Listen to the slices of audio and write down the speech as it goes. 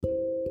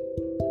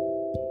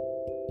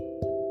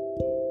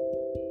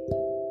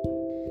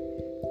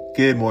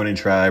Good morning,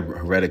 tribe. I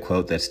read a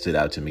quote that stood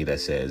out to me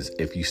that says,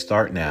 if you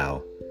start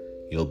now,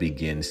 you'll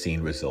begin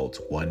seeing results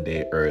one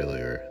day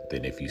earlier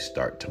than if you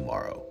start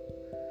tomorrow.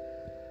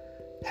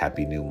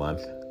 Happy new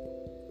month.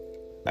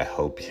 I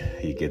hope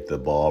you get the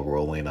ball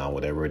rolling on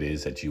whatever it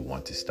is that you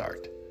want to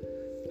start.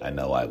 I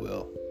know I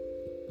will.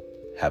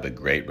 Have a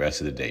great rest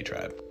of the day,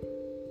 tribe.